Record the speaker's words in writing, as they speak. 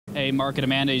Hey, Mark and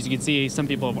Amanda, as you can see, some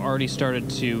people have already started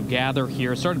to gather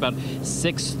here. It started about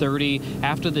 6:30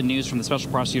 after the news from the special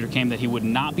prosecutor came that he would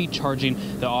not be charging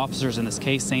the officers in this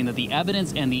case, saying that the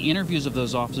evidence and the interviews of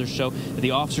those officers show that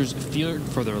the officers feared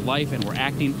for their life and were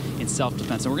acting in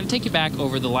self-defense. And we're going to take you back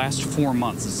over the last 4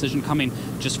 months. The decision coming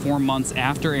just 4 months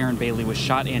after Aaron Bailey was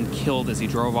shot and killed as he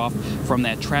drove off from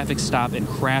that traffic stop and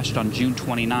crashed on June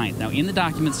 29th. Now, in the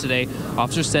documents today,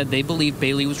 officers said they believe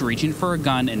Bailey was reaching for a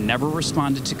gun and never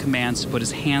responded to commands to put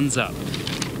his hands up.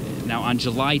 Now, on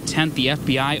July 10th, the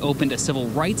FBI opened a civil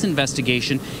rights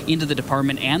investigation into the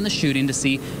department and the shooting to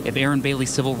see if Aaron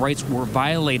Bailey's civil rights were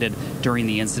violated during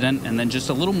the incident. And then just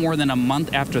a little more than a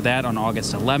month after that, on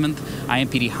August 11th,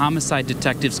 IMPD homicide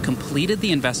detectives completed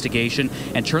the investigation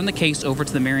and turned the case over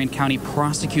to the Marion County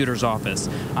Prosecutor's Office.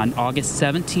 On August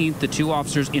 17th, the two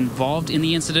officers involved in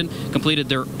the incident completed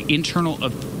their internal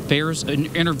affairs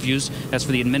interviews as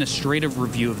for the administrative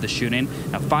review of the shooting.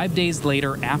 Now, 5 days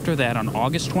later, after that, on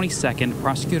August 22nd,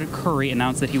 Prosecutor Curry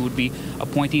announced that he would be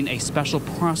appointing a special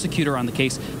prosecutor on the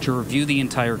case to review the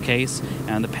entire case.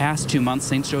 And in the past 2 months,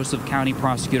 St. Joseph County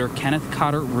Prosecutor Kenneth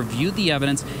Cotter reviewed the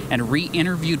evidence and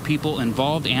re-interviewed people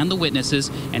involved and the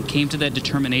witnesses and came to that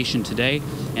determination today.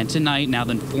 And tonight, now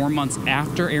than 4 months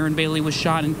after Aaron Bailey was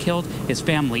shot and killed, his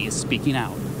family is speaking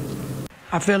out.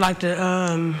 I feel like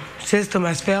the system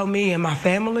has failed me and my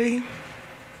family.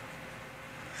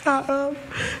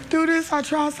 Through this, I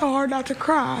try so hard not to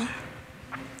cry.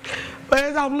 But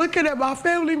as I'm looking at my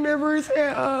family members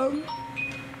and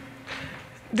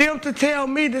them to tell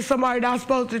me that somebody that I'm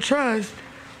supposed to trust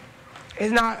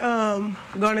is not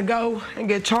going to go and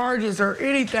get charges or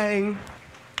anything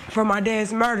for my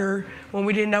dad's murder when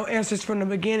we didn't know answers from the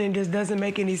beginning just doesn't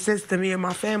make any sense to me and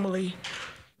my family.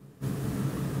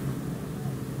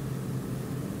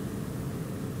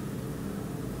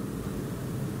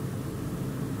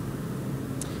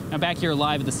 Now back here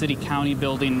live at the City County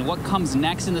building, what comes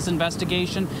next in this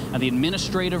investigation? The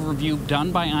administrative review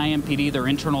done by IMPD, their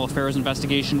internal affairs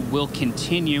investigation, will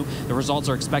continue. The results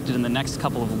are expected in the next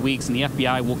couple of weeks, and the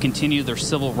FBI will continue their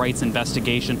civil rights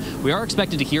investigation. We are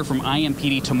expected to hear from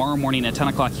IMPD tomorrow morning at 10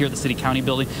 o'clock here at the City County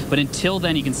building, but until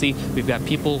then, you can see we've got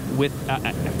people with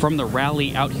from the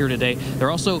rally out here today. They're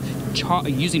also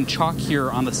using chalk here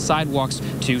on the sidewalks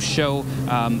to show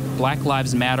Black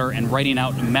Lives Matter and writing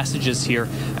out messages here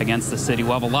against the city.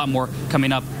 We'll have a lot more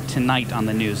coming up tonight on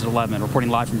the news at 11. Reporting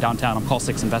live from downtown, I'm Call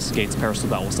 6 Investigates. Paris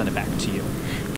LaBelle will send it back to you.